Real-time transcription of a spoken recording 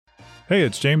Hey,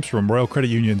 it's James from Royal Credit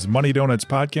Union's Money Donuts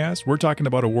podcast. We're talking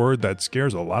about a word that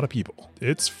scares a lot of people.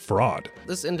 It's fraud.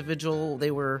 This individual,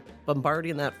 they were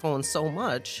bombarding that phone so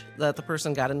much that the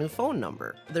person got a new phone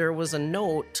number. There was a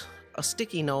note, a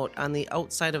sticky note on the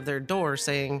outside of their door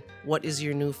saying, "What is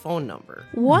your new phone number?"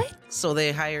 What? So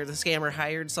the scammer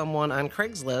hired someone on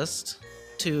Craigslist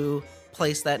to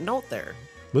place that note there.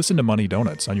 Listen to Money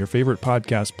Donuts on your favorite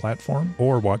podcast platform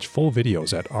or watch full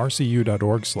videos at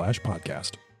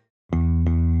rcu.org/podcast.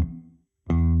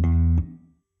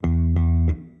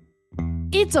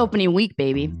 It's opening week,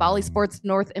 baby. Bally Sports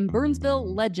North and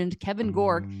Burnsville legend Kevin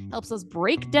Gorg helps us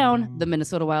break down the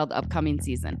Minnesota Wild upcoming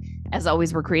season. As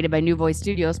always, we're created by New Voice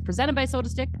Studios, presented by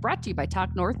SotaStick, brought to you by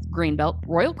Talk North, Greenbelt,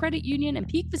 Royal Credit Union, and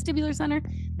Peak Vestibular Center.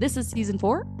 This is Season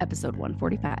 4, Episode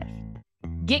 145.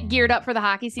 Get geared up for the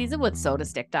hockey season with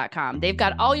SotaStick.com. They've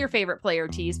got all your favorite player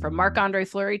tees, from Marc-Andre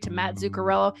Fleury to Matt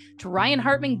Zuccarello to Ryan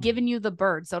Hartman giving you the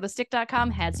bird. SotaStick.com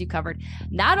has you covered.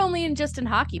 Not only in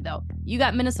hockey, though. You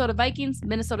got Minnesota Vikings,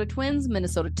 Minnesota Twins,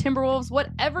 Minnesota Timberwolves,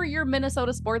 whatever your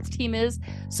Minnesota sports team is,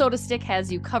 SotaStick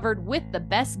has you covered with the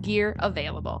best gear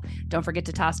available. Don't forget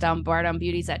to toss down bar down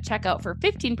beauties at checkout for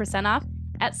 15% off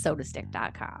at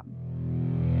SotaStick.com.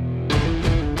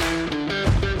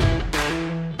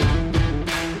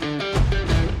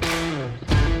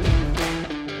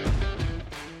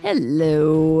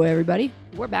 Hello, everybody.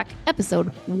 We're back.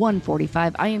 Episode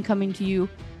 145. I am coming to you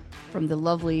from the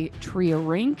lovely Tria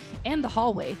Rink and the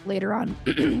hallway later on.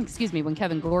 Excuse me, when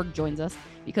Kevin Gorg joins us,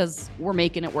 because we're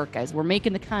making it work, guys. We're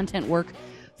making the content work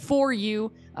for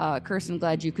you. Kirsten,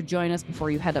 glad you could join us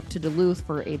before you head up to Duluth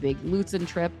for a big Lutzen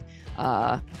trip.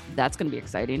 That's going to be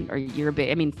exciting. You're a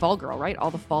big, fall girl, right?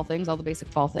 All the fall things, all the basic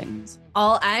fall things.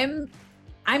 I'm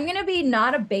going to be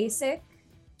not a basic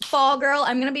fall girl.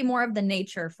 I'm going to be more of the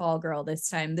nature fall girl this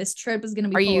time. This trip is going to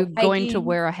be Are you going to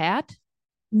wear a hat?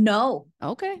 No.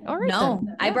 Okay. All right. No.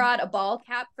 Then. I brought a ball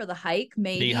cap for the hike.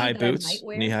 Maybe knee-high boots.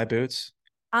 Knee-high boots.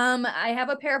 I have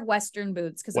a pair of Western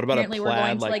boots because apparently we're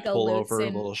going to like a pullover,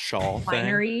 little shawl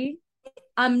winery.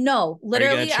 No,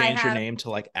 literally, are you gonna change your name to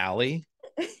like Allie?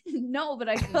 No, but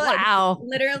I could. Wow.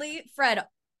 Literally, Fred.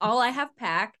 All I have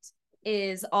packed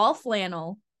is all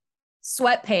flannel,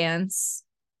 sweatpants,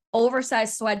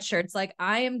 oversized sweatshirts. Like,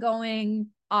 I am going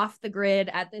off the grid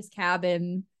at this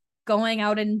cabin, going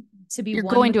out and to be. You're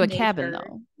going to a cabin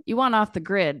though. You want off the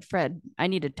grid, Fred. I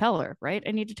need to tell her, right?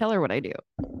 I need to tell her what I do.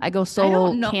 I go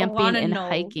solo camping and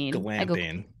hiking.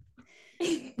 Glamping.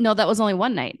 No, that was only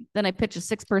one night. Then I pitch a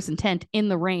 6-person tent in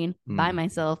the rain by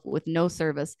myself with no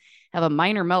service, have a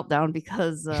minor meltdown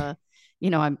because, I'm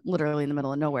literally in the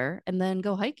middle of nowhere, and then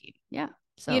go hiking. Yeah.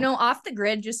 So, off the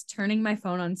grid, just turning my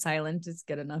phone on silent is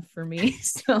good enough for me.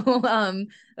 So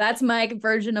that's my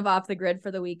version of off the grid for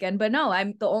the weekend. But no,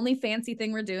 the only fancy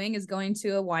thing we're doing is going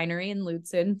to a winery in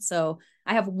Lutzen. So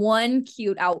I have one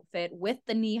cute outfit with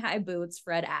the knee-high boots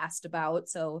Fred asked about.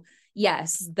 So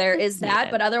yes, there is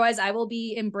that. But otherwise, I will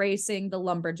be embracing the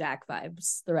lumberjack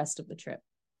vibes the rest of the trip.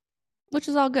 Which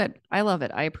is all good. I love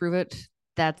it. I approve it.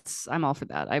 I'm all for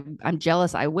that. I'm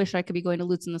jealous. I wish I could be going to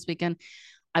Lutzen this weekend.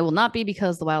 I will not be,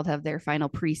 because the Wild have their final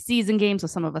preseason game. So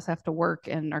some of us have to work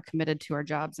and are committed to our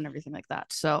jobs and everything like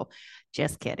that. So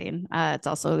just kidding. It's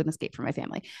also an escape for my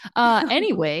family.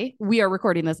 Anyway, we are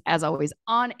recording this, as always,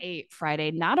 on a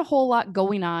Friday. Not a whole lot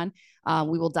going on.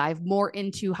 We will dive more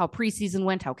into how preseason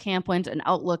went, how camp went, an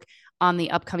outlook on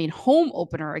the upcoming home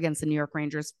opener against the New York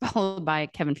Rangers, followed by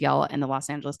Kevin Fiala and the Los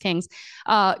Angeles Kings.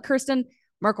 Kirsten,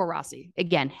 Marco Rossi,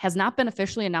 again, has not been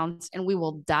officially announced, and we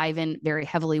will dive in very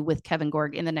heavily with Kevin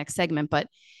Gorg in the next segment. But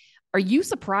are you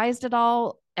surprised at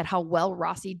all at how well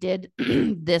Rossi did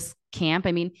this camp?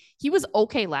 He was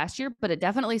okay last year, but it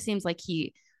definitely seems like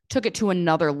he took it to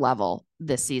another level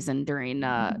this season during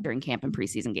camp and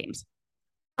preseason games.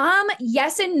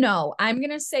 Yes and no. I'm going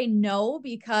to say no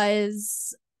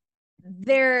because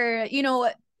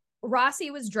Rossi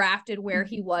was drafted where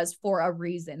he was for a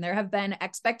reason. There have been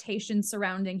expectations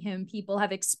surrounding him. People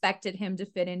have expected him to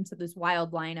fit into this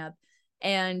Wild lineup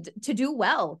and to do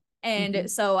well. And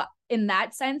so in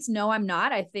that sense, no, I'm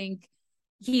not. I think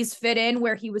he's fit in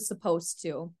where he was supposed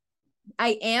to.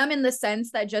 I am in the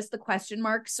sense that just the question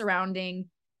marks surrounding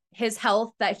his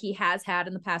health that he has had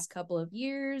in the past couple of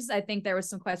years. I think there was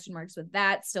some question marks with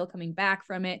that, still coming back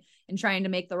from it and trying to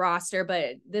make the roster.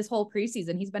 But this whole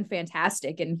preseason, he's been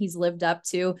fantastic, and he's lived up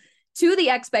to the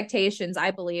expectations,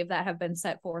 I believe, that have been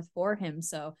set forth for him.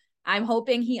 So I'm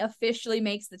hoping he officially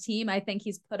makes the team. I think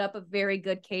he's put up a very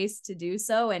good case to do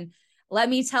so. And let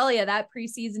me tell you, that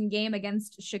preseason game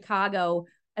against Chicago,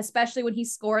 especially when he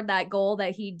scored that goal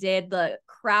that he did, the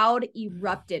crowd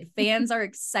erupted. Fans are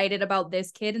excited about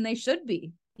this kid, and they should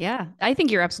be. Yeah, I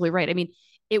think you're absolutely right. I mean,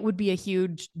 it would be a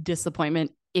huge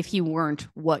disappointment if he weren't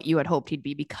what you had hoped he'd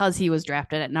be, because he was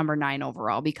drafted at number 9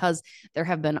 overall, because there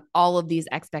have been all of these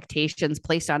expectations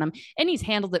placed on him, and he's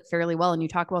handled it fairly well. And you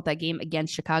talk about that game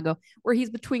against Chicago where he's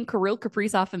between Kirill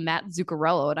Kaprizov and Matt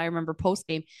Zuccarello. And I remember post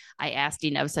game, I asked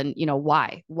Dean Evison,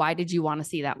 why did you want to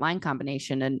see that line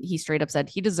combination? And he straight up said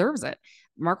he deserves it.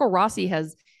 Marco Rossi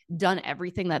has done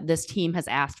everything that this team has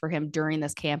asked for him during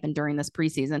this camp and during this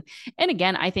preseason. And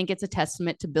again, I think it's a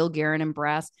testament to Bill Guerin and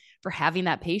brass for having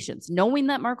that patience, knowing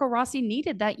that Marco Rossi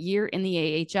needed that year in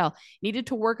the AHL, needed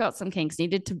to work out some kinks,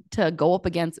 needed to go up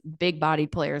against big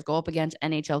bodied players, go up against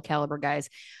NHL caliber guys.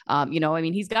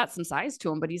 He's got some size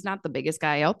to him, but he's not the biggest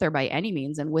guy out there by any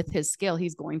means. And with his skill,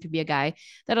 he's going to be a guy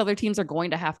that other teams are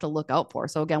going to have to look out for.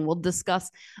 So again, we'll discuss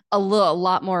a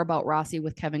lot more about Rossi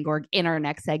with Kevin Gorg in our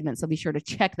next segment. So be sure to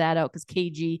check that out, because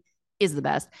KG is the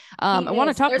best. I want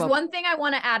to talk There's one thing I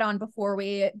want to add on before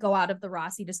we go out of the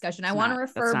Rossi discussion. I want to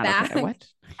refer back. Okay. What?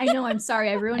 I know, I'm sorry.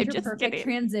 I ruined your perfect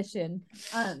transition.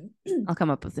 I'll come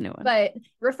up with a new one. But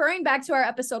referring back to our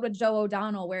episode with Joe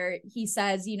O'Donnell, where he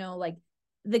says,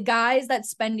 the guys that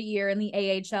spend a year in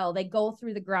the AHL, they go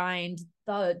through the grind,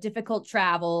 the difficult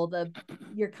travel,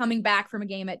 you're coming back from a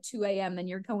game at 2 a.m., then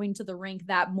you're going to the rink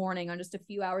that morning on just a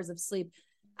few hours of sleep.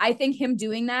 I think him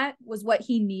doing that was what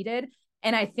he needed.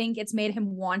 And I think it's made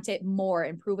him want it more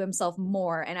and prove himself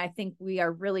more. And I think we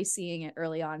are really seeing it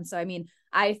early on. So,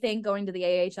 I think going to the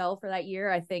AHL for that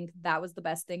year, I think that was the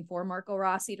best thing for Marco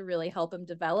Rossi to really help him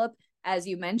develop, as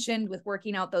you mentioned, with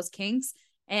working out those kinks.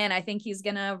 And I think he's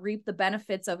going to reap the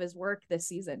benefits of his work this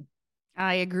season.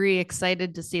 I agree.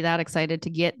 Excited to see that. Excited to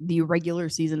get the regular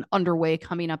season underway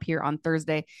coming up here on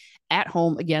Thursday at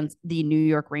home against the New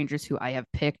York Rangers, who I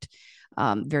have picked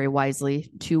very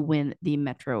wisely to win the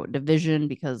Metro Division,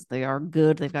 because they are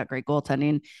good. They've got great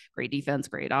goaltending, great defense,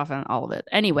 great offense, all of it.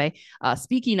 Anyway,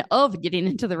 speaking of getting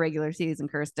into the regular season,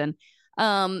 Kirsten,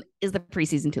 is the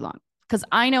preseason too long? Because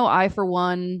I know I, for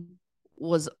one,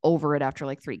 was over it after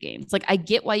like 3 games. Like, I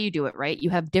get why you do it, right?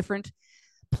 You have different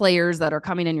players that are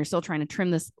coming in. You're still trying to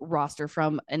trim this roster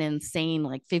from an insane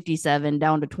like 57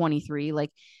 down to 23.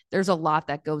 Like, there's a lot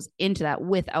that goes into that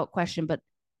without question, but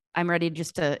I'm ready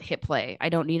just to hit play. I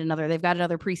don't need they've got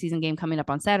another preseason game coming up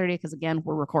on Saturday, because again,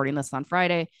 we're recording this on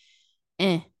Friday.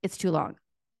 It's too long.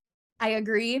 I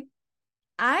agree.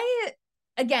 I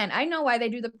know why they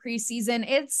do the preseason.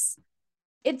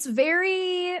 It's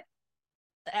very,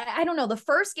 I don't know. The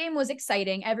first game was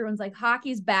exciting. Everyone's like,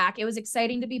 hockey's back. It was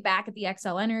exciting to be back at the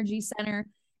XL Energy Center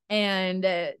and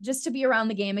just to be around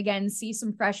the game again, see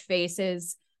some fresh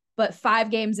faces. But 5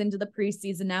 games into the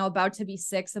preseason, now about to be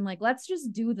 6, I'm like, let's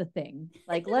just do the thing.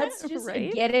 Like, let's just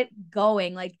get it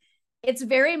going. Like, it's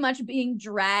very much being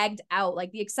dragged out.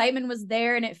 Like, the excitement was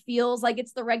there and it feels like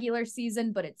it's the regular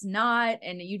season, but it's not.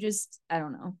 And you just, I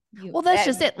don't know. Well, that's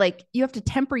just it. Like, you have to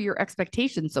temper your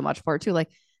expectations so much for it too. Like,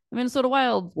 the Minnesota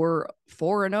Wild were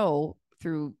 4-0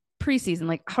 through preseason.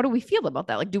 Like, how do we feel about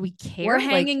that? Like, do we care? We're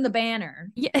hanging the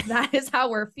banner. Yeah, that is how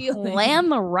we're feeling. Plan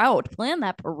the route, plan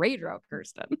that parade route,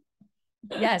 Kirsten.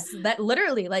 Yes, that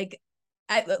literally, like,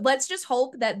 let's just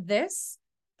hope that this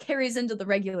carries into the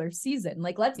regular season.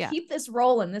 Like, let's keep this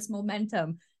rolling, this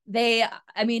momentum. Right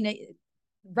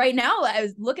now, I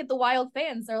look at the Wild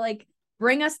fans. They're like,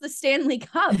 bring us the Stanley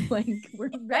Cup. Like,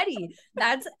 we're ready.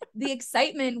 That's the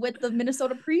excitement with the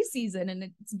Minnesota preseason, and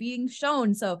it's being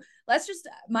shown. So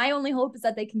my only hope is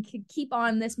that they can keep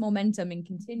on this momentum and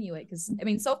continue it. Because,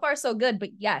 so far so good, but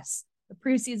yes, the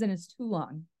preseason is too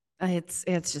long. It's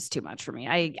just too much for me.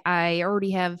 I already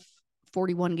have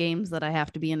 41 games that I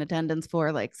have to be in attendance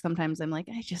for. Like, sometimes I'm like,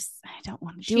 I don't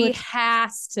want to do it. She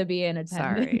has to be in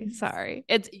attendance. Sorry.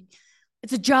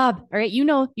 It's a job. All right. You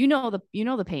know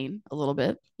the pain a little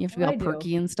bit. You have to be all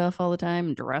perky and stuff all the time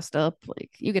and dressed up.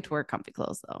 Like, you get to wear comfy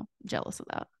clothes though. I'm jealous of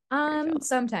that.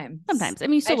 Sometimes.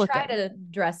 You still look try good. to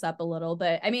dress up a little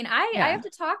bit. I have to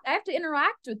talk. I have to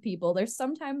interact with people. There's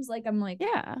sometimes like, I'm like,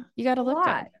 yeah, you got to look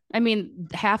good.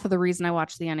 Half of the reason I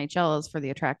watch the NHL is for the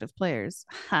attractive players.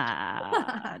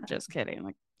 Just kidding.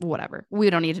 Like, whatever. We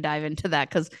don't need to dive into that,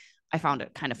 because I found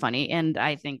it kind of funny, and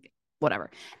I think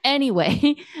whatever.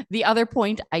 Anyway, the other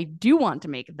point I do want to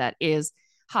make that is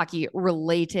hockey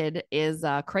related is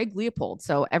Craig Leopold.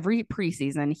 So every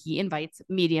preseason, he invites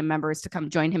media members to come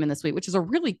join him in the suite, which is a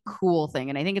really cool thing.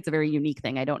 And I think it's a very unique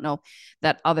thing. I don't know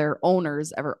that other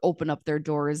owners ever open up their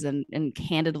doors and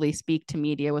candidly speak to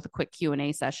media with a quick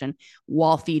Q&A session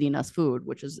while feeding us food,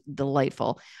 which is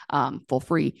delightful, for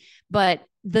free. But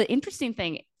the interesting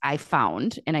thing I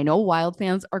found, and I know Wild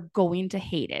fans are going to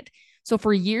hate it. So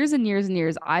for years and years and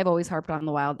years, I've always harped on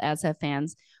the Wild, as have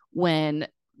fans, when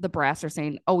the brass are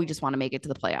saying, oh, we just want to make it to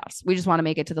the playoffs. We just want to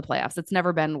make it to the playoffs. It's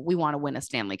never been, we want to win a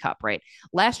Stanley Cup, right?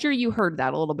 Last year, you heard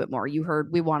that a little bit more. You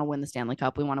heard, we want to win the Stanley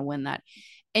Cup. We want to win that.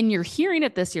 And you're hearing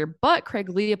it this year, but Craig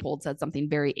Leopold said something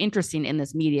very interesting in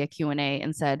this media Q&A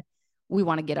and said, we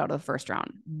want to get out of the first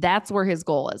round. That's where his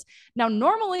goal is. Now,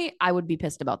 normally I would be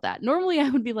pissed about that. Normally I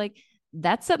would be like,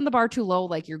 that's setting the bar too low.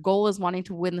 Like your goal is wanting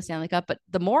to win the Stanley Cup. But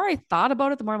the more I thought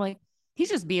about it, the more I'm like, he's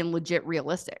just being legit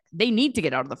realistic. They need to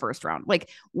get out of the first round. Like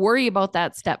worry about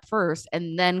that step first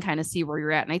and then kind of see where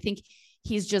you're at. And I think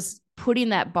he's just putting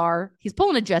that bar. He's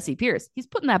pulling a Jesse Pierce. He's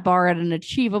putting that bar at an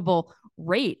achievable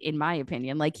rate, in my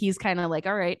opinion. Like he's kind of like,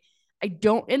 all right,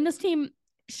 and this team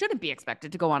shouldn't be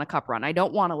expected to go on a cup run. I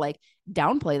don't want to like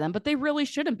downplay them, but they really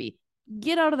shouldn't be.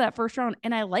 Get out of that first round.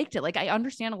 And I liked it. Like I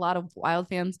understand a lot of Wild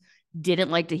fans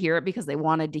didn't like to hear it because they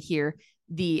wanted to hear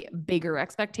the bigger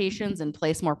expectations and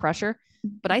place more pressure.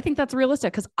 But I think that's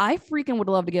realistic because I freaking would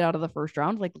love to get out of the first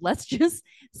round. Like, let's just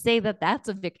say that that's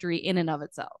a victory in and of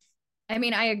itself. I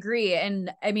mean, I agree.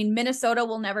 And I mean, Minnesota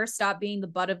will never stop being the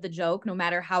butt of the joke, no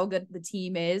matter how good the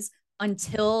team is,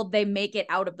 until they make it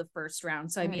out of the first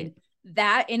round. So, I mean,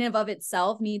 that in and of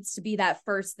itself needs to be that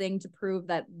first thing to prove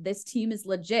that this team is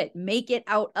legit. Make it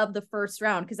out of the first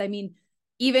round. Because I mean,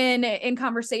 even in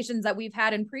conversations that we've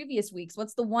had in previous weeks,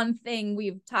 what's the one thing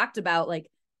we've talked about? Like,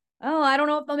 oh, I don't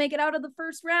know if they'll make it out of the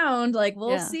first round. Like,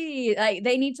 we'll see. Like,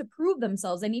 they need to prove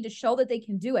themselves. They need to show that they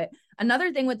can do it.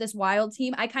 Another thing with this Wild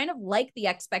team, I kind of like the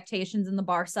expectations in the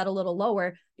bar set a little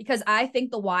lower because I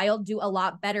think the Wild do a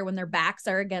lot better when their backs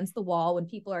are against the wall, when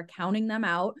people are counting them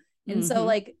out. And so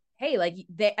like, hey, like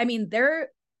they're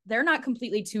not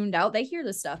completely tuned out. They hear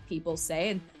the stuff people say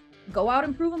and go out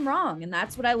and prove them wrong. And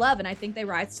that's what I love. And I think they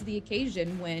rise to the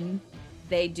occasion when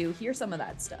they do hear some of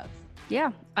that stuff.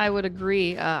 Yeah, I would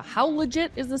agree. How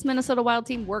legit is this Minnesota Wild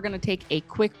team? We're going to take a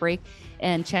quick break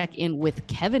and check in with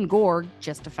Kevin Gorg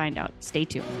just to find out. Stay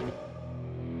tuned.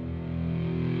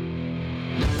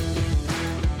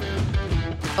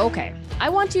 Okay, I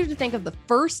want you to think of the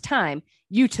first time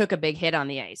you took a big hit on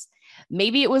the ice.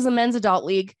 Maybe it was a men's adult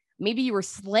league. Maybe you were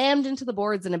slammed into the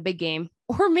boards in a big game,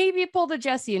 or maybe you pulled a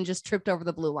Jesse and just tripped over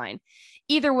the blue line.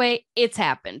 Either way, it's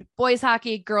happened. Boys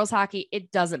hockey, girls hockey,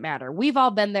 it doesn't matter. We've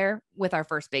all been there with our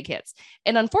first big hits.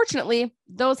 And unfortunately,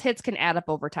 those hits can add up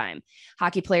over time.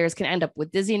 Hockey players can end up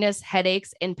with dizziness,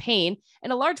 headaches, and pain,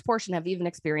 and a large portion have even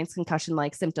experienced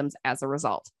concussion-like symptoms as a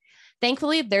result.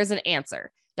 Thankfully, there's an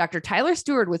answer. Dr. Tyler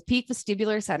Stewart with Peak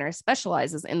Vestibular Center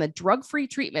specializes in the drug-free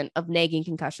treatment of nagging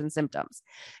concussion symptoms.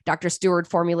 Dr. Stewart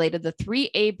formulated the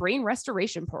 3A Brain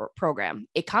Restoration Program,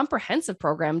 a comprehensive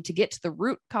program to get to the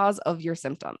root cause of your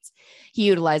symptoms. He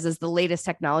utilizes the latest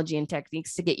technology and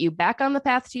techniques to get you back on the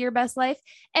path to your best life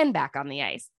and back on the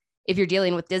ice. If you're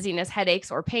dealing with dizziness,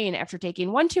 headaches, or pain after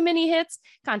taking one too many hits,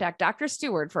 contact Dr.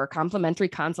 Stewart for a complimentary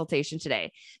consultation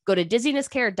today. Go to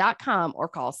dizzinesscare.com or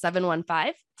call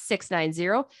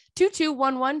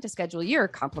 715-690-2211 to schedule your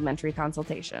complimentary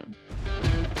consultation.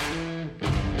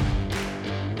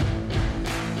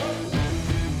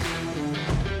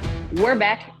 We're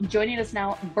back. Joining us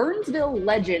now, Burnsville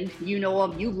legend. You know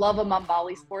him, you love him on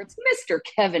Bally Sports, Mr.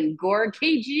 Kevin Gorg.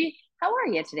 KG, how are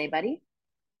you today, buddy?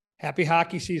 Happy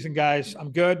hockey season, guys.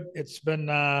 I'm good. It's been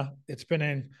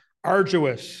an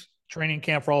arduous training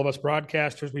camp for all of us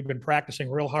broadcasters. We've been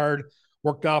practicing real hard,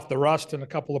 worked off the rust in a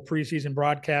couple of preseason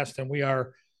broadcasts, and we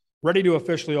are ready to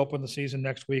officially open the season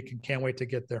next week and can't wait to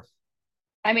get there.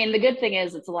 I mean, the good thing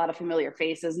is it's a lot of familiar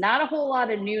faces, not a whole lot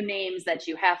of new names that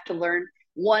you have to learn.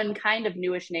 One kind of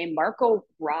newish name, Marco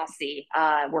Rossi.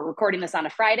 We're recording this on a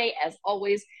Friday, as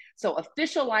always. So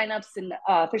official lineups and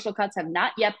official cuts have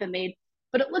not yet been made.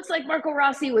 But it looks like Marco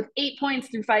Rossi, with 8 points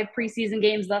through 5 preseason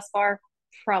games thus far,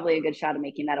 probably a good shot of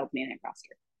making that opening night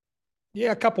roster.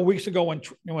 Yeah, a couple of weeks ago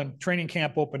when training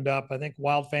camp opened up, I think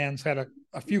Wild fans had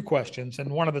a few questions.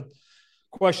 And one of the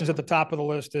questions at the top of the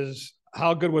list is,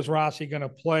 how good was Rossi going to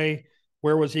play?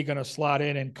 Where was he going to slot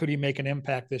in? And could he make an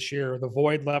impact this year? The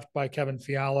void left by Kevin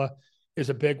Fiala is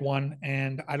a big one.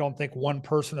 And I don't think one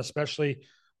person, especially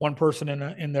one person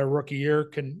in their rookie year,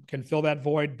 can fill that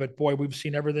void. But, boy, we've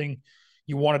seen everything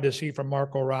you wanted to see from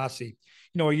Marco Rossi.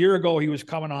 You know, a year ago, he was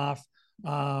coming off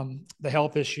the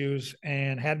health issues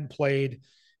and hadn't played.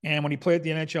 And when he played at the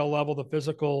NHL level, the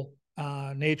physical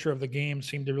nature of the game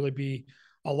seemed to really be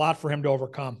a lot for him to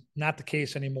overcome. Not the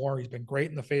case anymore. He's been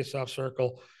great in the faceoff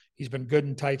circle. He's been good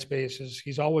in tight spaces.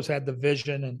 He's always had the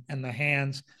vision and the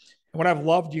hands. And what I've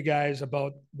loved, you guys,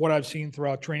 about what I've seen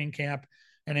throughout training camp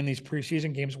and in these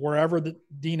preseason games, wherever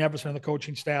Dean Evason and the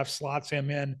coaching staff slots him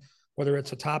in, whether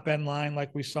it's a top end line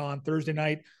like we saw on Thursday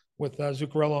night, with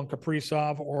Zuccarello and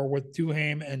Kaprizov, or with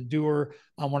Duhaime and Dewar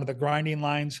on one of the grinding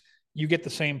lines, you get the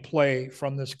same play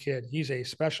from this kid. He's a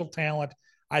special talent.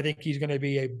 I think he's going to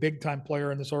be a big-time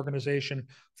player in this organization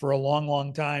for a long,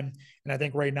 long time. And I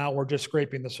think right now we're just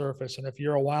scraping the surface. And if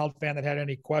you're a Wild fan that had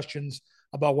any questions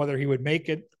about whether he would make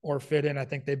it or fit in, I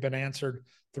think they've been answered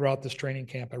throughout this training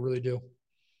camp. I really do.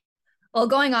 Well,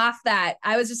 going off that,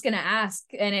 I was just going to ask,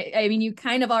 and you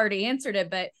kind of already answered it,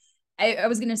 but I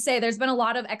was going to say there's been a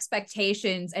lot of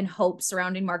expectations and hopes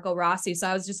surrounding Marco Rossi. So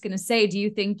I was just going to say, do you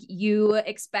think you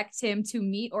expect him to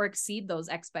meet or exceed those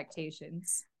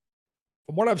expectations?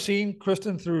 From what I've seen,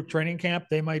 Kristen, through training camp,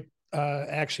 they might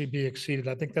actually be exceeded.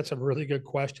 I think that's a really good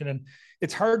question. And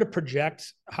it's hard to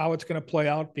project how it's going to play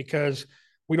out because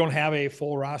we don't have a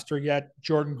full roster yet.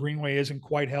 Jordan Greenway isn't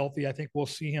quite healthy. I think we'll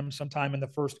see him sometime in the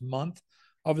first month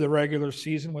of the regular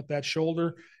season with that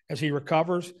shoulder as he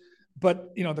recovers.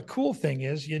 But, the cool thing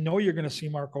is, you're going to see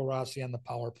Marco Rossi on the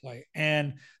power play.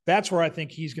 And that's where I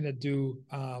think he's going to do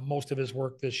most of his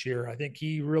work this year. I think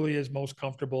he really is most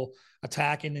comfortable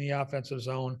attacking in the offensive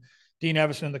zone. Dean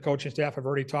Evison and the coaching staff have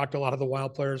already talked to a lot of the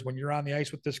Wild players. When you're on the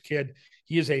ice with this kid,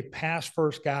 he is a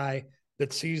pass-first guy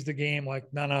that sees the game like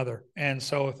none other. And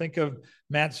so think of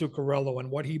Matt Zuccarello and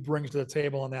what he brings to the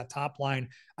table on that top line.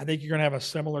 I think you're going to have a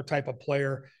similar type of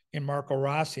player in Marco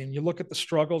Rossi. And you look at the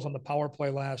struggles on the power play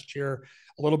last year,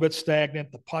 a little bit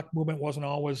stagnant. The puck movement wasn't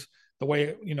always the way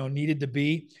it, needed to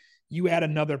be. You add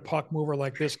another puck mover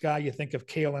like this guy, you think of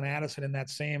Kalen Addison in that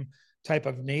same type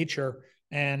of nature.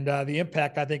 And the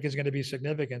impact, I think, is going to be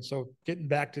significant. So getting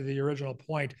back to the original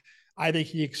point, I think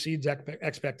he exceeds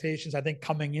expectations. I think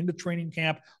coming into training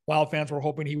camp, Wild fans were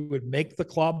hoping he would make the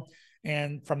club.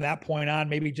 And from that point on,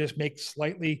 maybe just make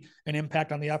slightly an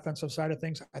impact on the offensive side of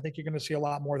things. I think you're going to see a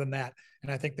lot more than that.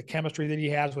 And I think the chemistry that he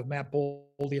has with Matt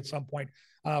Boldy at some point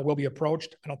will be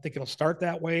approached. I don't think it'll start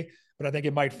that way, but I think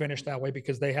it might finish that way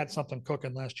because they had something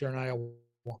cooking last year in Iowa.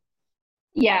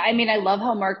 Yeah, I love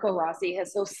how Marco Rossi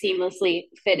has so seamlessly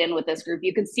fit in with this group.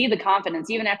 You can see the confidence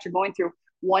even after going through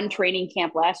one training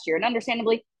camp last year. And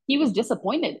understandably, he was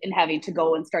disappointed in having to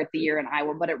go and start the year in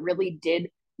Iowa, but it really did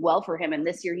well for him. And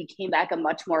this year he came back a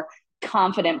much more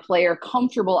confident player,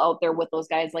 comfortable out there with those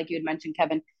guys. Like you had mentioned,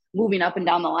 Kevin, moving up and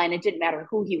down the line. It didn't matter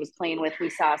who he was playing with. We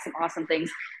saw some awesome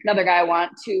things. Another guy I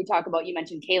want to talk about, you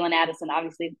mentioned Kalen Addison.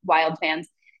 Obviously, Wild fans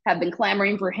have been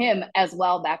clamoring for him as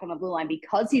well back on the blue line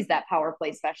because he's that power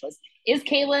play specialist. Is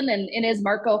Kalen and is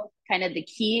Marco kind of the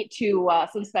key to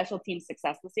some special team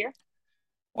success this year?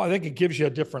 Well, I think it gives you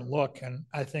a different look. And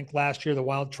I think last year the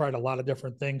Wild tried a lot of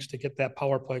different things to get that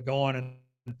power play going,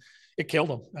 and it killed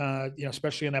them,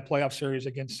 especially in that playoff series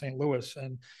against St. Louis.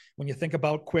 And when you think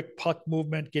about quick puck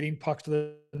movement, getting pucks to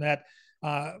the net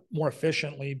more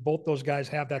efficiently, both those guys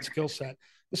have that skill set.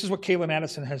 This is what Kalen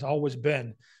Addison has always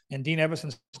been. And Dean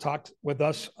Evanson's talked with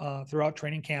us throughout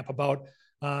training camp about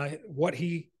what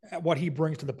he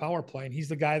brings to the power play. And he's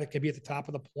the guy that can be at the top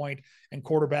of the point and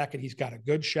quarterback it. He's got a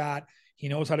good shot. He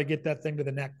knows how to get that thing to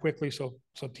the net quickly so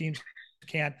teams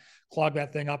can't clog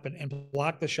that thing up and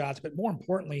block the shots. But more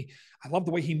importantly, I love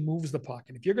the way he moves the puck.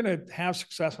 And if you're going to have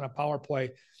success on a power play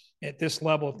at this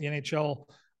level at the NHL,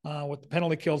 with the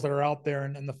penalty kills that are out there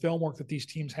and the film work that these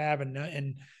teams have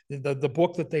and the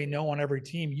book that they know on every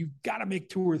team, you've got to make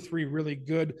 2 or 3 really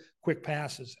good quick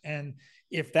passes. And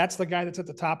if that's the guy that's at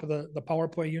the top of the power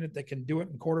play unit that can do it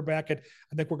and quarterback it,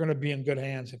 I think we're going to be in good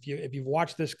hands. If you've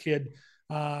watched this kid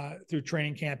through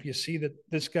training camp, you see that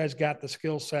this guy's got the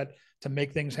skill set to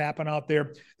make things happen out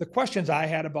there. The questions I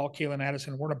had about Kalen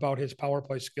Addison weren't about his power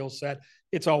play skill set.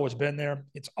 It's always been there.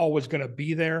 It's always going to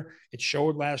be there. It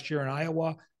showed last year in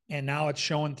Iowa, and now it's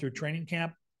showing through training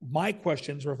camp. My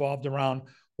questions revolved around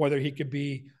whether he could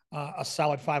be a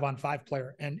solid 5-on-5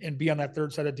 player and be on that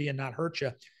third set of D and not hurt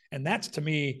you. And that's, to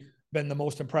me, been the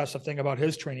most impressive thing about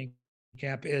his training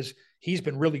camp is he's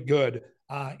been really good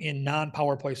in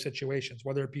non-power play situations,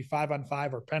 whether it be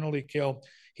 5-on-5 or penalty kill.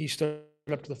 He stood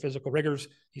up to the physical rigors.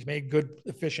 He's made good,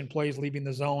 efficient plays leaving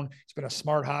the zone. He's been a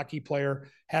smart hockey player,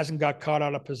 hasn't got caught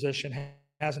out of position,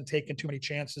 hasn't taken too many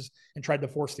chances and tried to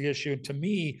force the issue. And to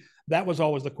me, that was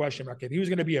always the question mark. If he was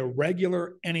going to be a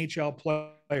regular NHL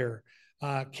player,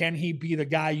 can he be the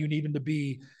guy you need him to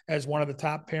be as one of the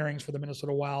top pairings for the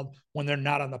Minnesota Wild when they're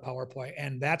not on the power play?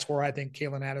 And that's where I think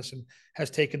Kalen Addison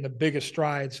has taken the biggest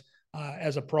strides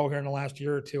as a pro here in the last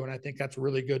year or two. And I think that's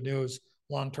really good news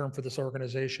long-term for this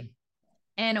organization.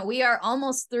 And we are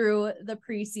almost through the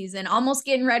preseason, almost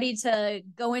getting ready to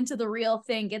go into the real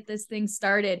thing, get this thing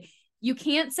started. You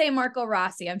can't say Marco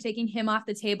Rossi. I'm taking him off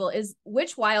the table.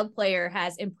 Which Wild player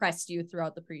has impressed you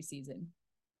throughout the preseason?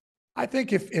 I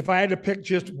think if I had to pick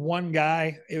just one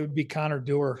guy, it would be Connor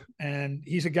Dewar. And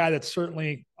he's a guy that's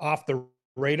certainly off the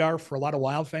radar for a lot of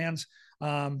Wild fans.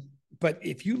 But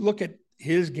if you look at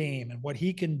his game and what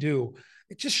he can do,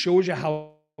 it just shows you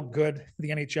how good the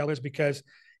NHL is, because,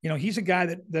 he's a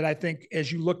guy that I think,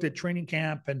 as you looked at training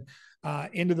camp and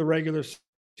into the regular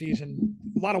season,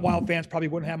 a lot of Wild fans probably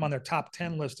wouldn't have him on their top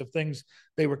 10 list of things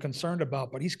they were concerned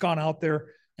about, but he's gone out there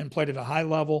and played at a high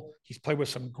level. He's played with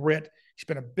some grit. He's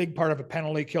been a big part of a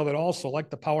penalty kill that also, like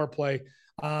the power play,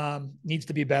 needs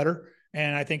to be better.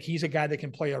 And I think he's a guy that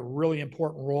can play a really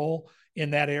important role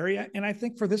in that area. And I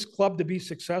think for this club to be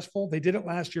successful, they did it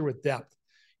last year with depth.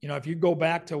 If you go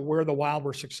back to where the Wild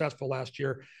were successful last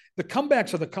year, the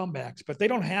comebacks are the comebacks, but they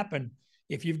don't happen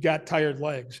if you've got tired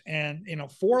legs. And,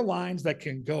 4 lines that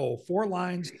can go, 4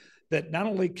 lines that not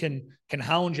only can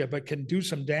hound you, but can do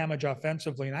some damage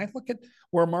offensively. And I look at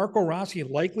where Marco Rossi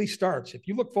likely starts. If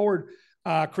you look forward,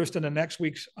 Kristen, to next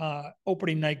week's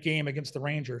opening night game against the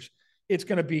Rangers, it's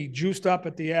going to be juiced up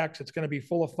at the X. It's going to be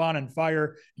full of fun and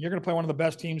fire. You're going to play one of the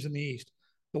best teams in the East.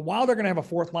 The Wild are going to have a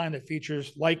 4th line that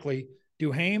features likely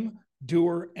Duhaime,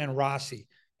 Dewar, and Rossi.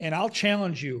 And I'll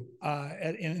challenge you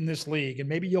in this league, and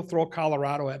maybe you'll throw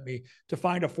Colorado at me, to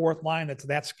find a 4th line that's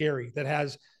that scary, that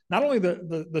has not only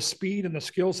the speed and the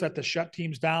skill set to shut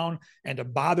teams down and to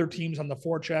bother teams on the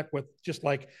forecheck with just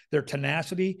like their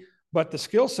tenacity, but the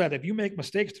skill set, if you make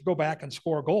mistakes, to go back and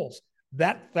score goals.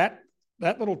 That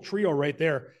little trio right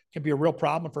there can be a real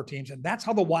problem for teams. And that's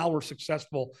how the Wild were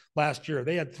successful last year.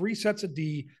 They had 3 sets of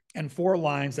D and 4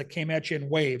 lines that came at you in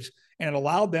waves, and it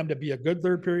allowed them to be a good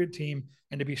third period team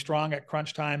and to be strong at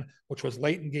crunch time, which was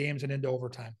late in games and into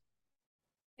overtime.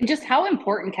 And just how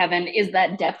important, Kevin, is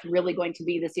that depth really going to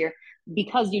be this year?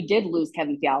 Because you did lose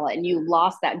Kevin Fiala and you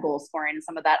lost that goal scoring and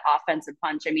some of that offensive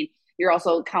punch. I mean, you're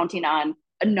also counting on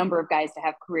a number of guys to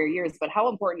have career years, but how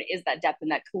important is that depth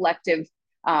and that collective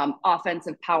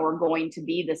offensive power going to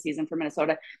be this season for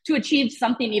Minnesota to achieve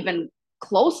something even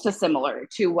close to similar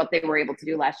to what they were able to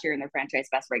do last year in their franchise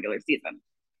best regular season?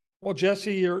 Well,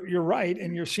 Jesse, you're right.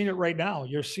 And you're seeing it right now.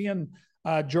 You're seeing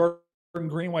Jordan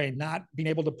Greenway not being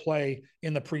able to play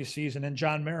in the preseason, and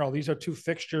John Merrill. These are 2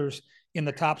 fixtures in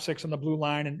the top 6 on the blue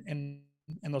line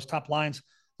and those top lines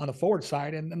on the forward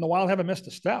side. And the Wild haven't missed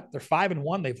a step. They're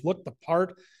 5-1. They've looked the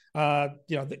part.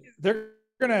 They're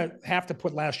going to have to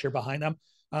put last year behind them.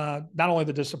 Not only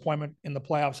the disappointment in the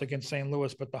playoffs against St.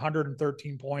 Louis, but the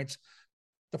 113 points,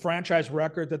 the franchise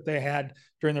record that they had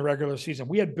during the regular season.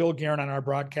 We had Bill Guerin on our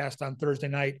broadcast on Thursday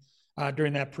night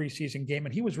during that preseason game,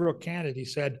 and he was real candid. He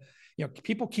said,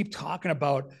 people keep talking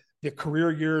about the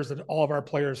career years that all of our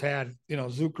players had,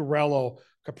 Zuccarello,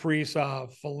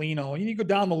 Kaprizov, Foligno, and you go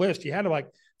down the list, you had like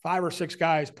 5 or 6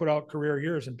 guys put out career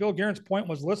years. And Bill Guerin's point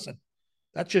was, listen,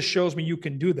 that just shows me you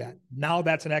can do that. Now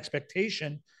that's an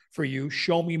expectation for you.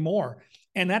 Show me more.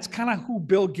 And that's kind of who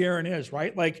Bill Guerin is,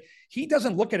 right? Like, he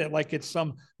doesn't look at it like it's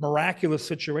some miraculous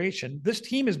situation. This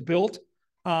team is built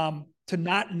to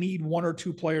not need 1 or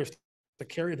 2 players to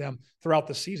carry them throughout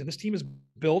the season. This team is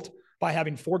built by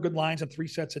having 4 good lines and 3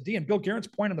 sets of D. And Bill Guerin's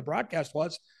point on the broadcast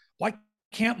was, why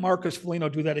can't Marcus Foligno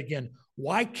do that again?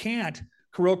 Why can't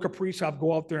Kirill Kaprizov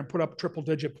go out there and put up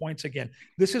triple-digit points again?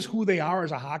 This is who they are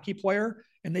as a hockey player,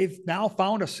 and they've now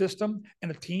found a system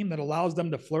and a team that allows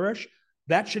them to flourish.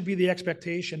 That should be the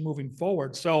expectation moving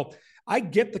forward. So I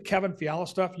get the Kevin Fiala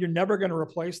stuff. You're never going to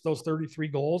replace those 33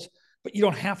 goals, but you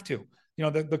don't have to.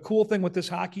 The cool thing with this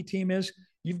hockey team is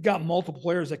you've got multiple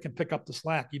players that can pick up the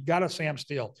slack. You've got a Sam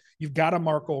Steele. You've got a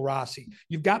Marco Rossi.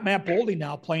 You've got Matt Boldy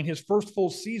now playing his first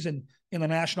full season in the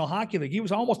National Hockey League. He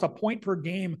was almost a point per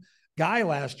game guy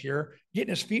last year, getting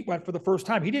his feet wet for the first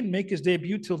time. He didn't make his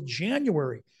debut till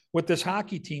January with this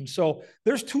hockey team. So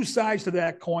there's 2 sides to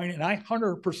that coin. And I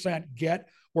 100% get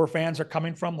where fans are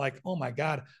coming from. Like, oh my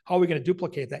God, how are we going to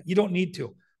duplicate that? You don't need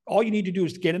to. All you need to do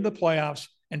is get into the playoffs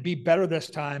and be better this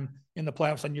time in the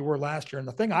playoffs than you were last year. And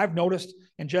the thing I've noticed,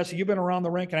 and Jesse, you've been around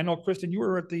the rink, and I know, Kristen, you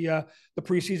were at the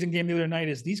preseason game the other night,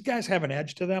 is these guys have an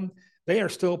edge to them. They are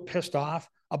still pissed off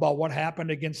about what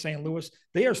happened against St. Louis.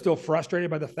 They are still frustrated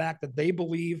by the fact that they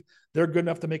believe they're good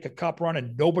enough to make a cup run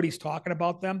and nobody's talking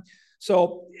about them.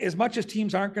 So as much as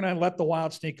teams aren't going to let the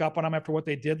Wild sneak up on them after what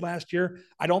they did last year,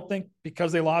 I don't think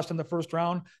because they lost in the first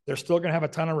round, they're still going to have a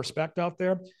ton of respect out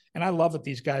there. And I love that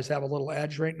these guys have a little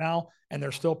edge right now and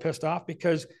they're still pissed off,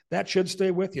 because that should stay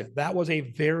with you. That was a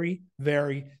very,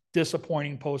 very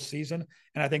disappointing postseason.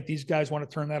 And I think these guys want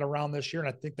to turn that around this year. And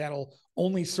I think that'll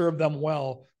only serve them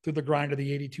well through the grind of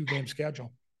the 82 game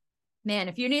schedule. Man,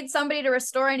 if you need somebody to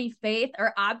restore any faith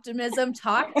or optimism,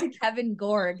 talk to Kevin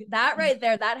Gorg. That right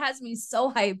there, that has me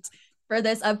so hyped for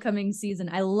this upcoming season.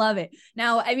 I love it.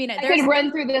 Now, I mean, I could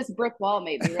run through this brick wall,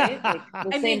 maybe, right? Like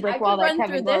the same brick wall that Kevin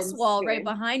through Gorg's this wall doing. right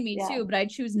behind me too, but I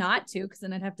choose not to because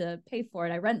then I'd have to pay for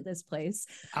it. I rent this place.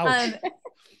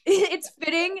 It's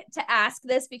fitting to ask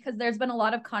this because there's been a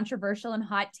lot of controversial and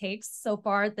hot takes so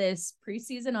far this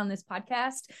preseason on this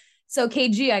podcast. So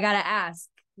KG, I got to ask,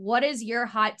 what is your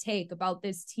hot take about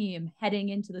this team heading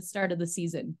into the start of the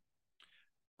season?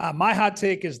 My hot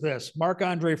take is this: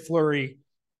 Marc-Andre Fleury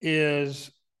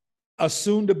is a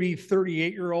soon-to-be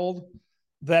 38-year-old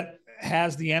that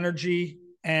has the energy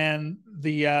and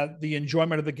the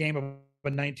enjoyment of the game of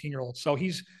a 19-year-old. So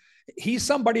he's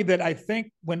somebody that I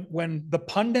think when the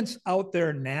pundits out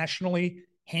there nationally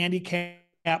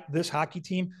handicap this hockey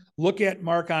team, look at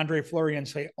Marc-Andre Fleury and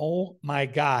say, oh my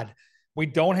God, we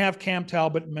don't have Cam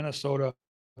Talbot in Minnesota.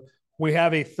 We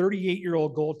have a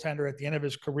 38-year-old goaltender at the end of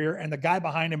his career, and the guy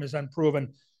behind him is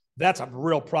unproven. That's a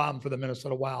real problem for the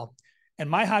Minnesota Wild. And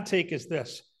my hot take is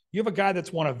this: you have a guy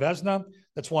that's won a Vezina,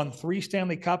 that's won 3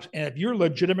 Stanley Cups, and if you're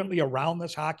legitimately around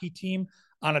this hockey team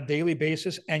on a daily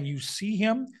basis and you see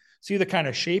him, see the kind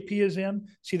of shape he is in,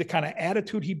 see the kind of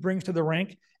attitude he brings to the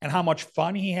rink, and how much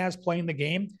fun he has playing the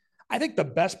game, I think the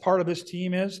best part of this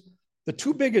team is the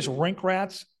 2 biggest rink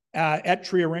rats at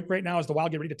Tria Rink right now, as the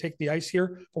Wild get ready to take the ice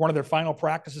here for one of their final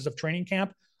practices of training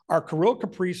camp, are Kirill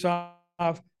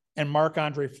Kaprizov and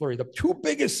Marc-Andre Fleury. The 2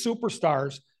 biggest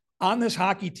superstars on this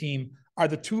hockey team are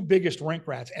the 2 biggest rink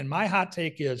rats. And my hot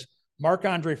take is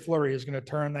Marc-Andre Fleury is going to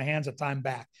turn the hands of time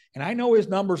back. And I know his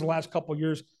numbers the last couple of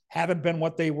years haven't been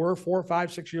what they were 4,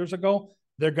 5, 6 years ago.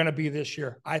 They're going to be this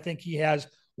year. I think he has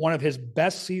one of his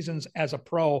best seasons as a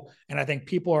pro. And I think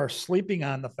people are sleeping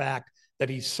on the fact that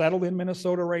he's settled in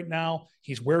Minnesota right now.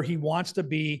 He's where he wants to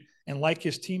be. And like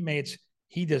his teammates,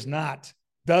 he does not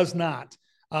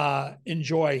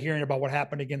enjoy hearing about what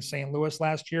happened against St. Louis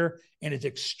last year, and is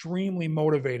extremely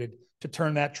motivated to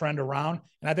turn that trend around.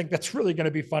 And I think that's really going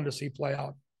to be fun to see play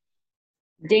out.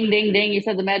 Ding, ding, ding. You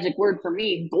said the magic word for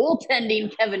me.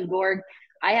 Goaltending, Kevin Gorg.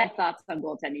 I had thoughts on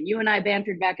goaltending. You and I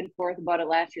bantered back and forth about it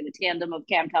last year, the tandem of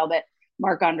Cam Talbot,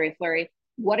 Marc-Andre Fleury.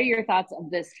 What are your thoughts of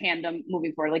this tandem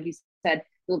moving forward? Like you said,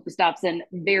 Philip Gustafsson,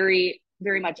 very,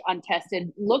 very much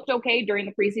untested, looked okay during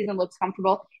the preseason, looks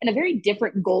comfortable, and a very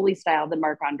different goalie style than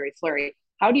Marc-Andre Fleury.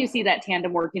 How do you see that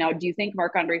tandem working out? Do you think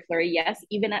Marc-Andre Fleury, yes,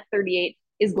 even at 38,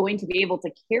 is going to be able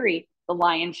to carry the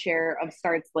lion's share of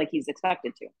starts like he's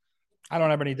expected to? I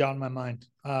don't have any doubt in my mind.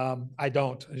 I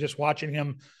don't. Just watching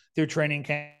him through training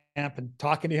camp and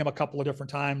talking to him a couple of different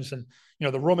times. And,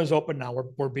 the room is open now.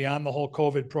 We're beyond the whole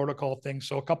COVID protocol thing.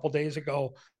 So a couple of days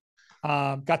ago,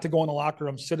 got to go in the locker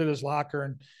room, sit at his locker,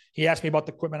 and he asked me about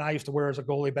the equipment I used to wear as a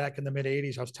goalie back in the mid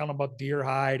 80s. I was telling him about deer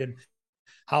hide and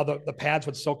how the pads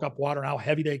would soak up water and how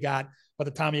heavy they got by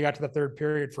the time you got to the third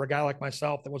period. For a guy like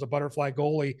myself that was a butterfly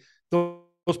goalie,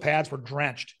 those pads were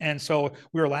drenched. And so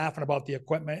we were laughing about the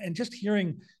equipment and just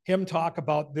hearing him talk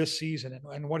about this season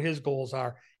and what his goals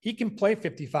are. He can play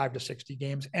 55 to 60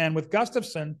 games. And with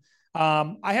Gustafsson,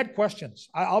 I had questions.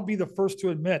 I'll be the first to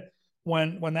admit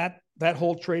when that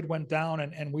whole trade went down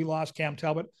and we lost Cam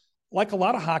Talbot, like a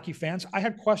lot of hockey fans, I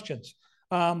had questions.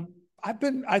 I've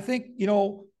been, I think,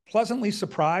 pleasantly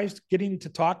surprised getting to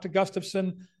talk to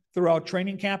Gustafsson throughout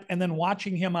training camp and then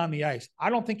watching him on the ice. I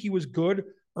don't think he was good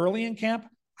early in camp.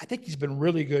 I think he's been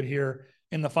really good here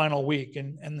in the final week.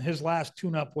 And his last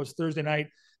tune-up was Thursday night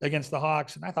against the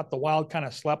Hawks. And I thought the Wild kind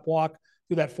of sleptwalk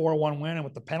through that 4-1 win. And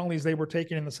with the penalties they were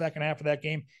taking in the second half of that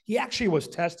game, he actually was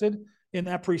tested in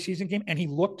that preseason game, and he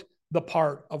looked the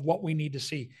part of what we need to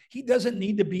see. He doesn't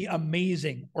need to be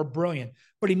amazing or brilliant,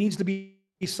 but he needs to be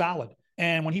solid.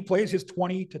 And when he plays his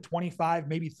 20 to 25,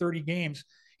 maybe 30 games,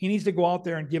 he needs to go out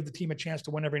there and give the team a chance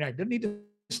to win every night. Doesn't need to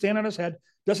stand on his head,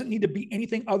 doesn't need to be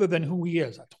anything other than who he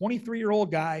is, a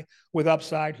 23-year-old guy with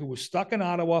upside who was stuck in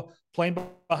Ottawa playing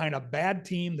behind a bad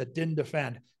team that didn't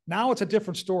defend. Now it's a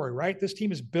different story, right? This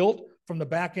team is built from the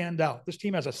back end out. This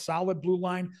team has a solid blue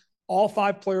line. All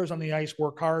 5 players on the ice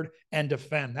work hard and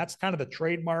defend. That's kind of the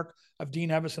trademark of Dean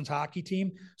Evason's hockey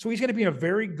team. So he's going to be in a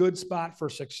very good spot for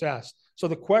success. So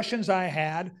the questions I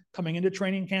had coming into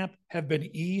training camp have been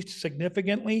eased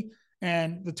significantly.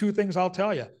 And the 2 things I'll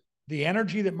tell you, the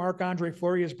energy that Marc-Andre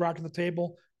Fleury has brought to the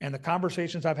table and the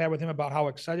conversations I've had with him about how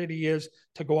excited he is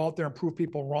to go out there and prove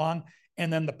people wrong.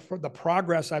 And then the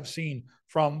progress I've seen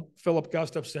from Philip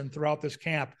Gustafsson throughout this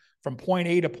camp from point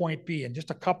A to point B in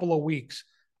just a couple of weeks.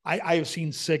 I have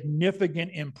seen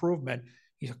significant improvement.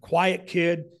 He's a quiet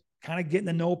kid, kind of getting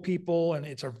to know people, and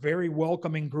it's a very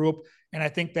welcoming group. And I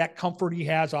think that comfort he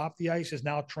has off the ice is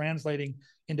now translating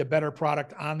into better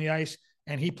product on the ice.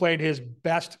 And he played his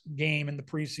best game in the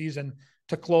preseason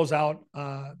to close out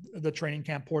the training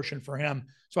camp portion for him.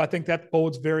 So I think that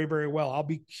bodes very, very well. I'll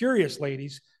be curious,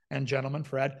 ladies and gentlemen,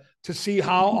 Fred, to see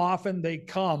how often they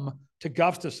come to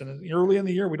Gustafson. Early in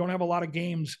the year, we don't have a lot of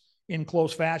games in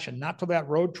close fashion. Not till that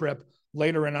road trip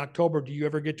later in October do you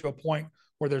ever get to a point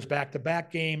where there's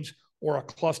back-to-back games or a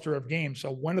cluster of games.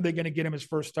 So when are they going to get him his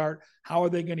first start? How are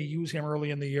they going to use him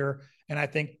early in the year? And I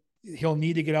think he'll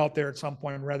need to get out there at some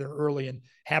point rather early and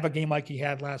have a game like he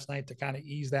had last night to kind of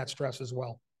ease that stress as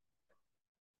well.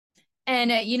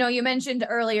 And, you mentioned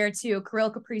earlier too,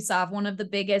 Kirill Kaprizov, one of the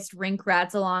biggest rink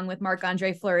rats along with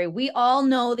Marc-Andre Fleury. We all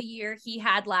know the year he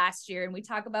had last year, and we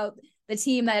talk about the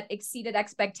team that exceeded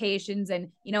expectations, and,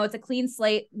 it's a clean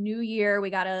slate, new year. We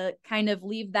got to kind of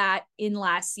leave that in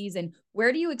last season.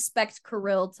 Where do you expect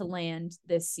Kirill to land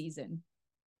this season?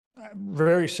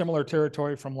 Very similar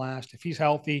territory from last. If he's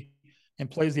healthy and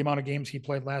plays the amount of games he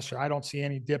played last year, I don't see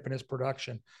any dip in his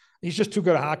production. He's just too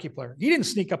good a hockey player. He didn't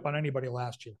sneak up on anybody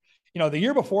last year. The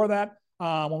year before that,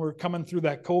 when we were coming through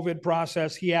that COVID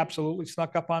process, he absolutely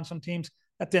snuck up on some teams.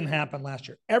 That didn't happen last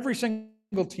year. Every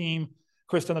single team,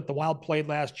 Kristen, that the Wild played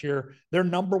last year, their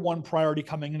number one priority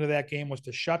coming into that game was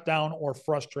to shut down or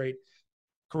frustrate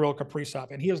Kirill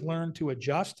Kaprizov. And he has learned to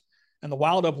adjust. And the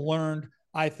Wild have learned,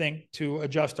 I think, to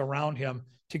adjust around him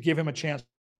to give him a chance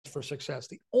for success.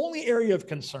 The only area of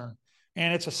concern,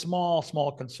 and it's a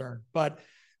small concern, but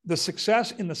the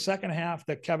success in the second half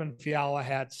that Kevin Fiala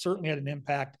had certainly had an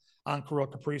impact on Kirill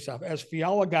Kaprizov. As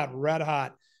Fiala got red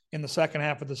hot in the second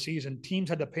half of the season, teams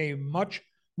had to pay much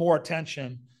more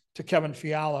attention to Kevin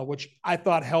Fiala, which I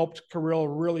thought helped Kirill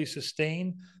really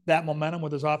sustain that momentum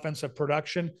with his offensive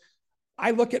production. I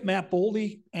look at Matt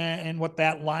Boldy and what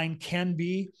that line can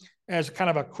be as kind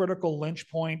of a critical lynch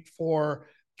point for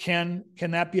can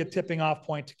that be a tipping off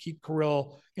point to keep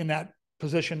Kirill in that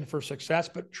position for success?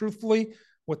 But truthfully,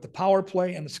 with the power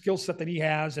play and the skill set that he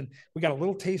has, and we got a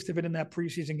little taste of it in that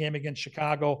preseason game against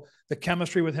Chicago, the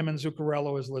chemistry with him and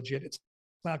Zuccarello is legit. It's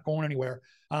not going anywhere.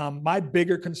 My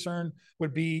bigger concern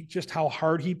would be just how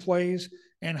hard he plays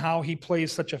and how he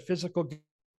plays such a physical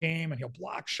game, and he'll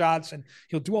block shots and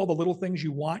he'll do all the little things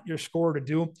you want your scorer to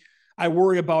do. I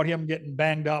worry about him getting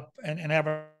banged up and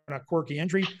having a quirky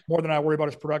injury more than I worry about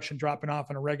his production dropping off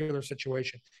in a regular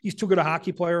situation. He's too good a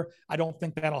hockey player. I don't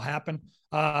think that'll happen.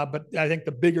 But I think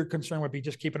the bigger concern would be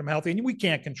just keeping him healthy. And we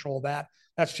can't control that.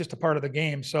 That's just a part of the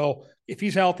game. So if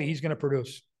he's healthy, he's going to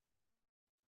produce.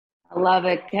 I love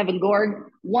it. Kevin Gorg,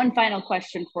 one final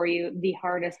question for you. The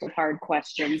hardest of hard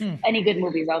questions. Any good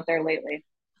movies out there lately?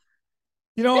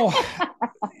 Well,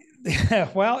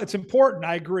 it's important.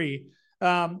 I agree.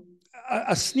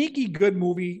 A sneaky good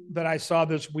movie that I saw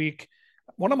this week,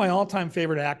 one of my all-time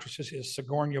favorite actresses is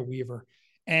Sigourney Weaver.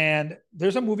 And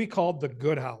there's a movie called The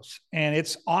Good House, and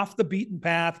it's off the beaten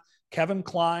path. Kevin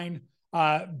Kline,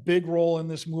 big role in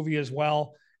this movie as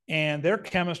well. And their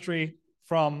chemistry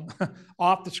from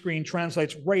off the screen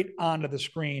translates right onto the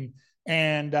screen.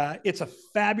 And it's a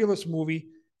fabulous movie.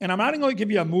 And I'm not even going to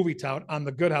give you a movie tout on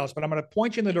The Good House, but I'm going to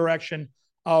point you in the direction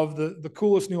of the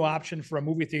coolest new option for a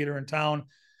movie theater in town.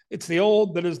 It's the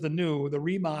old that is the new, the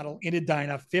remodel in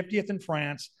Edina, 50th in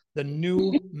France. The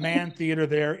new Man Theater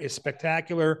there is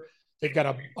spectacular. They've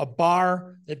got a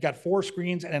bar, they've got 4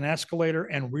 screens and an escalator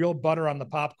and real butter on the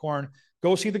popcorn.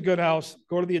 Go see The Good House,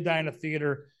 go to the Edina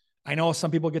Theater. I know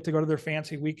some people get to go to their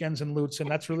fancy weekends in Lutz, and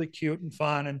that's really cute and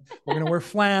fun. And we're going to wear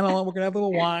flannel and we're going to have a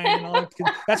little wine. And all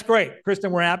that. That's great.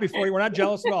 Kristen, we're happy for you. We're not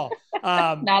jealous at all.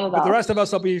 Not at all. But the rest of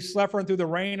us will be suffering through the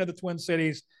rain of the Twin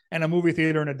Cities and a movie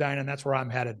theater in Edina, and that's where I'm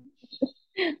headed.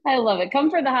 I love it. Come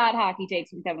for the hot hockey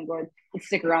takes from Kevin Gorg.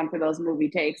 Stick around for those movie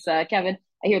takes. Kevin,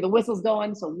 I hear the whistle's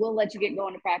going, so we'll let you get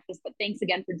going to practice. But thanks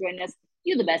again for joining us.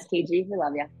 You're the best, KG. We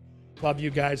love you. Love you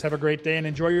guys. Have a great day and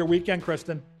enjoy your weekend,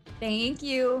 Kristen. Thank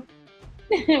you.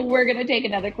 We're going to take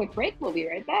another quick break. We'll be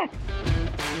right back.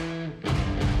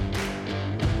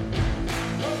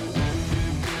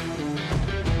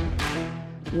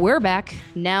 We're back.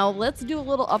 Now let's do a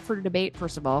little up for debate.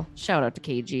 First of all, shout out to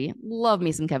KG. Love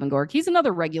me some Kevin Gorg. He's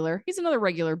another regular. He's another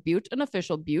regular Butte, an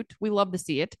official Butte. We love to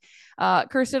see it.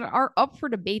 Kirsten, our up for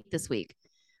debate this week.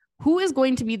 Who is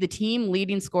going to be the team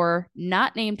leading scorer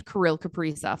not named Kirill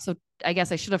Kaprizov? So I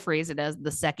guess I should have phrased it as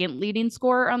the second leading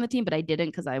scorer on the team, but I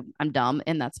didn't because I'm dumb,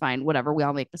 and that's fine. Whatever. We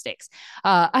all make mistakes.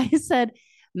 I said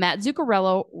Matt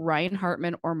Zuccarello, Ryan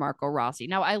Hartman, or Marco Rossi.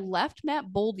 Now I left Matt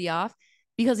Boldy off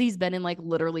because he's been in like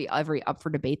literally every up for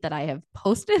debate that I have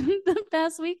posted the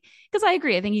past week. Because I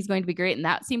agree. I think he's going to be great. And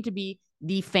that seemed to be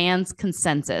the fans'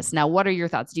 consensus. Now, what are your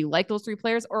thoughts? Do you like those 3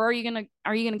 players, or are you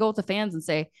gonna go with the fans and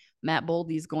say Matt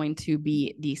Boldy is going to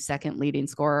be the second leading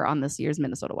scorer on this year's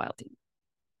Minnesota Wild team?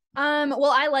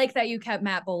 Well, I like that you kept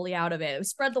Matt Boldy out of it.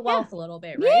 Spread the wealth a little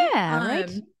bit, right? Yeah,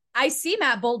 right. I see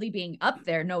Matt Boldy being up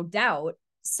there, no doubt.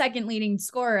 Second leading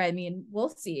scorer. I mean, we'll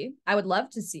see. I would love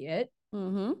to see it.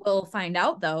 Mm-hmm. We'll find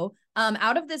out though.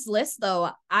 Out of this list though,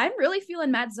 I'm really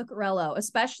feeling Matt Zuccarello,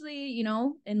 especially, you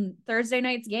know, in Thursday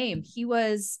night's game. He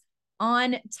was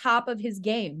on top of his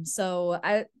game. So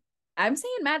I'm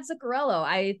saying Matt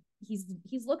Zuccarello.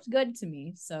 He's looked good to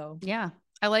me. So yeah,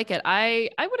 I like it. I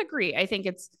would agree. I think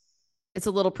it's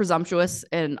a little presumptuous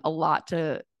and a lot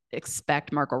to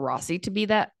expect Marco Rossi to be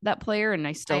that player. And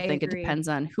I still think agree. It depends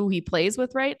on who he plays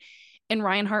with, right? And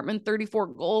Ryan Hartman, 34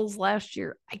 goals last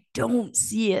year. I don't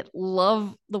see it.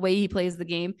 Love the way he plays the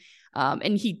game.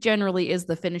 And he generally is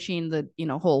the finishing, the, you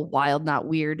know, whole wild, not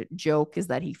weird joke is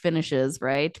that he finishes,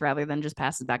 right? Rather than just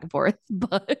passes back and forth.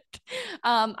 But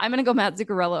I'm going to go Matt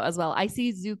Zuccarello as well. I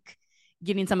see Zook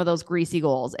getting some of those greasy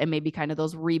goals and maybe kind of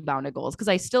those rebounded goals. Cause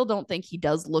I still don't think he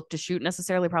does look to shoot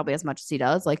necessarily probably as much as he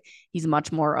does. Like he's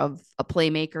much more of a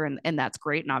playmaker and that's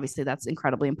great. And obviously that's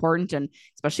incredibly important. And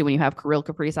especially when you have Kirill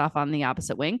Kaprizov on the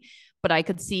opposite wing, but I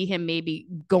could see him maybe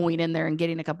going in there and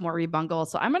getting a couple more rebound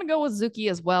goals. So I'm going to go with Zuki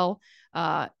as well.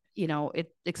 You know,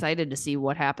 excited to see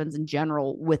what happens in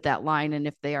general with that line. And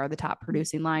if they are the top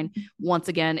producing line, once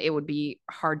again, it would be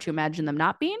hard to imagine them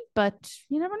not being, but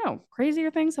you never know.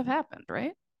 Crazier things have happened,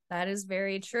 right? That is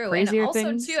very true. Crazier and also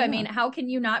things, too, I mean, how can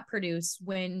you not produce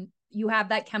when you have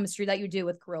that chemistry that you do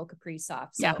with Kirill Kaprizov?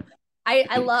 So yeah.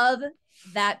 I love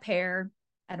that pair.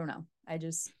 I don't know.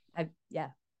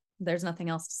 There's nothing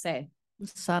else to say.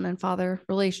 Son and father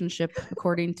relationship,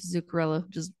 according to Zuccarello,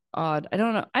 just odd. I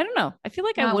don't know. I feel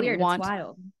like I wouldn't want. It's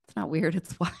wild. It's not weird.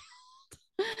 It's wild.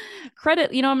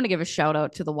 Credit, you know, I'm going to give a shout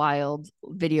out to the Wild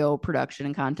video production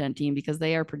and content team because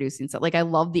they are producing stuff. Like I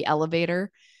love the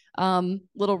elevator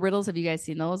little riddles. Have you guys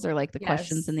seen those? Or like the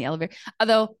questions in the elevator?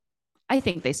 Although I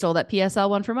think they stole that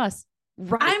PSL one from us.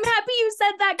 Right. I'm happy you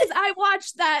said that because I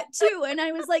watched that too. And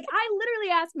I was like, I literally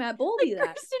asked Matt Boldy that.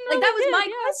 Like that was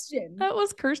my question. That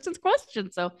was Kirsten's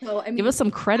question. So I mean, give us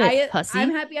some credit, hussy. I'm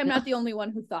happy I'm not the only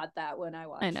one who thought that when I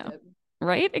watched it.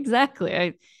 Right?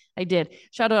 Exactly. I did.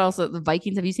 Shout out also the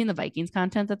Vikings. Have you seen the Vikings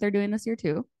content that they're doing this year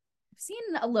too? I've seen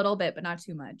a little bit, but not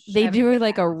too much. They do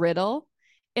like a riddle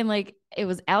and like it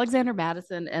was Alexander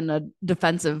Madison and a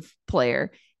defensive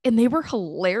player. And they were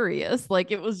hilarious. Like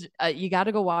it was, you got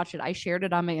to go watch it. I shared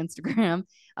it on my Instagram.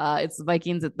 It's the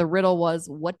Vikings. The riddle was,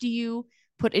 what do you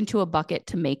put into a bucket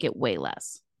to make it weigh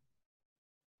less?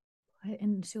 Put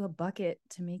into a bucket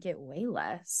to make it weigh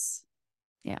less?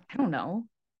 Yeah. I don't know.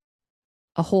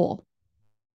 A hole.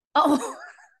 Oh.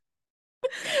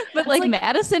 But like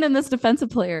Madison and this defensive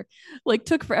player like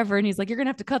took forever and he's like, you're gonna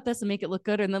have to cut this and make it look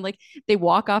good, and then like they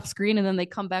walk off screen and then they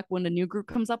come back when a new group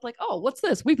comes up like, oh, what's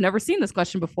this? We've never seen this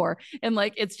question before. And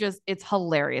like it's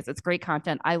hilarious. It's great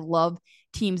content. I love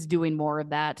teams doing more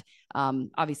of that.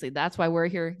 Obviously that's why we're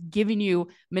here giving you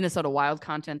Minnesota Wild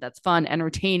content that's fun,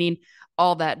 entertaining,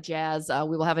 all that jazz.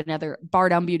 We will have another Bar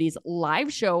Down Beauties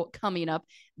live show coming up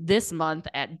this month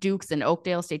at Duke's in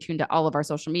Oakdale. Stay tuned to all of our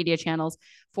social media channels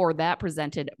for that,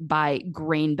 presented by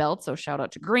Grain Belt. So shout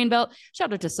out to Grain Belt,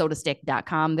 shout out to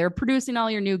SotaStick.com. They're producing all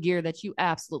your new gear that you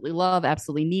absolutely love,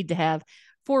 absolutely need to have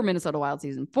for Minnesota Wild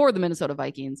season, for the Minnesota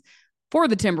Vikings, for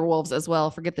the Timberwolves as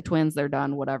well. Forget the Twins. They're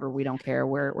done. Whatever. We don't care.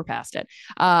 We're past it.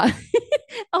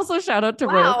 Also shout out to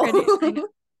Royal Credit.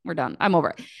 We're done. I'm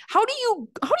over it. How do you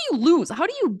lose? How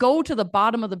do you go to the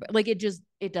bottom of the, like,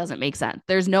 it doesn't make sense.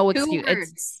 There's no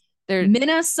excuse. There's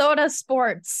Minnesota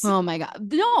sports. Oh my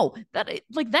God. No,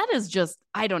 that is just,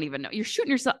 I don't even know. You're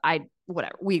shooting yourself.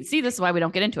 Whatever. We see, this is why we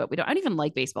don't get into it. I don't even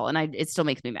like baseball. And it still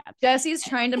makes me mad. Jesse's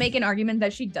trying to make an argument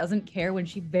that she doesn't care when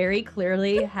she very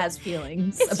clearly has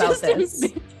feelings about this.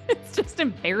 It's just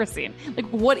embarrassing. Like,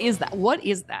 what is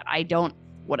that? I don't,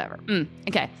 whatever.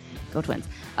 Okay. Go Twins.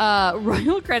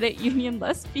 Royal Credit Union,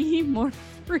 less fee, more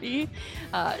free.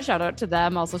 Shout out to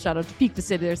them. Also shout out to Peak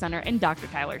Vestibular Center and Dr.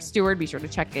 Tyler Stewart. Be sure to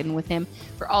check in with him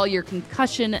for all your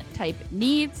concussion type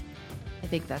needs. I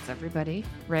think that's everybody,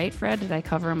 right, Fred? Did I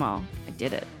cover them all? I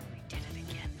did it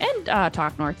again. And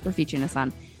Talk North for featuring us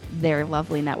on their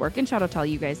lovely network. And shout out to all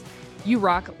you guys. You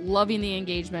rock. Loving the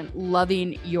engagement.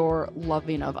 Loving your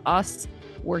loving of us.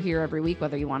 We're here every week,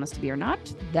 whether you want us to be or not.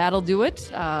 That'll do it.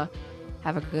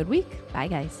 Have a good week. Bye,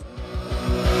 guys.